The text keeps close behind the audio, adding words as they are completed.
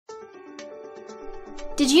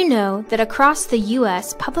Did you know that across the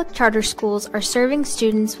U.S., public charter schools are serving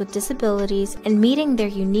students with disabilities and meeting their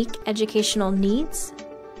unique educational needs?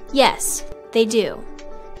 Yes, they do.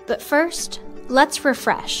 But first, let's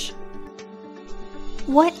refresh.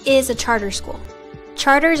 What is a charter school?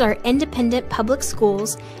 Charters are independent public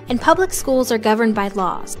schools, and public schools are governed by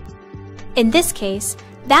laws. In this case,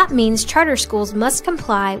 that means charter schools must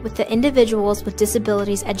comply with the Individuals with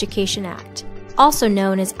Disabilities Education Act, also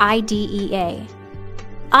known as IDEA.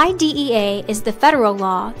 IDEA is the federal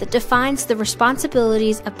law that defines the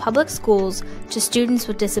responsibilities of public schools to students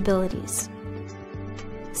with disabilities.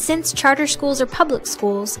 Since charter schools are public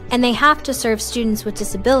schools and they have to serve students with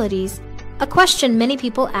disabilities, a question many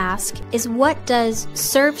people ask is, what does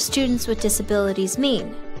serve students with disabilities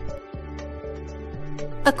mean?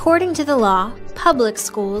 According to the law, public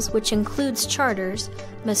schools, which includes charters,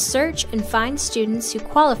 must search and find students who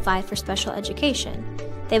qualify for special education.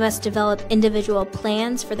 They must develop individual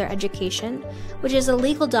plans for their education, which is a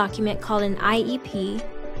legal document called an IEP,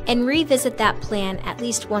 and revisit that plan at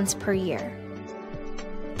least once per year.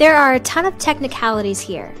 There are a ton of technicalities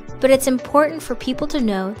here, but it's important for people to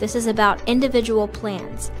know this is about individual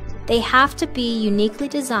plans. They have to be uniquely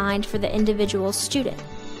designed for the individual student.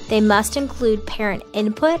 They must include parent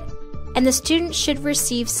input, and the student should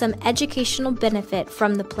receive some educational benefit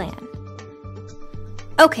from the plan.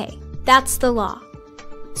 Okay, that's the law.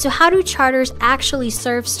 So how do charters actually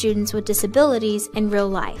serve students with disabilities in real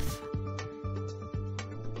life?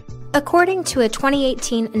 According to a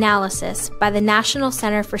 2018 analysis by the National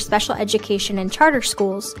Center for Special Education and charter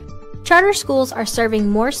schools are serving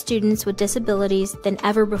more students with disabilities than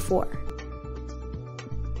ever before.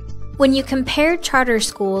 When you compare charter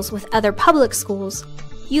schools with other public schools,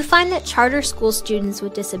 you find that charter school students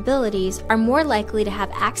with disabilities are more likely to have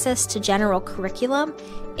access to general curriculum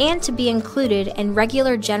and to be included in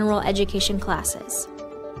regular general education classes.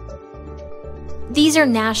 These are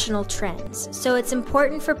national trends, so it's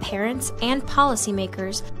important for parents and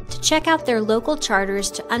policymakers to check out their local charters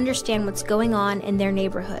to understand what's going on in their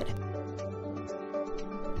neighborhood.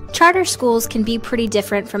 Charter schools can be pretty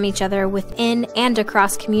different from each other within and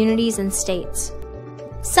across communities and states.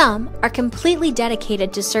 Some are completely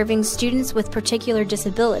dedicated to serving students with particular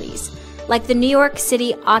disabilities, like the New York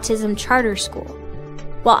City Autism Charter School,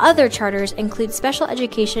 while other charters include special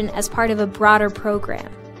education as part of a broader program.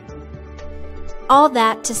 All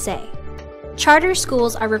that to say, charter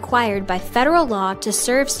schools are required by federal law to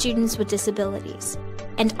serve students with disabilities,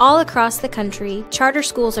 and all across the country, charter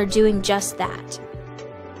schools are doing just that.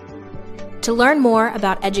 To learn more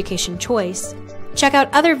about education choice, check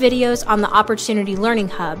out other videos on the Opportunity Learning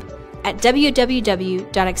Hub at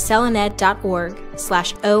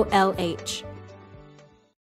www.excelined.org/OLH.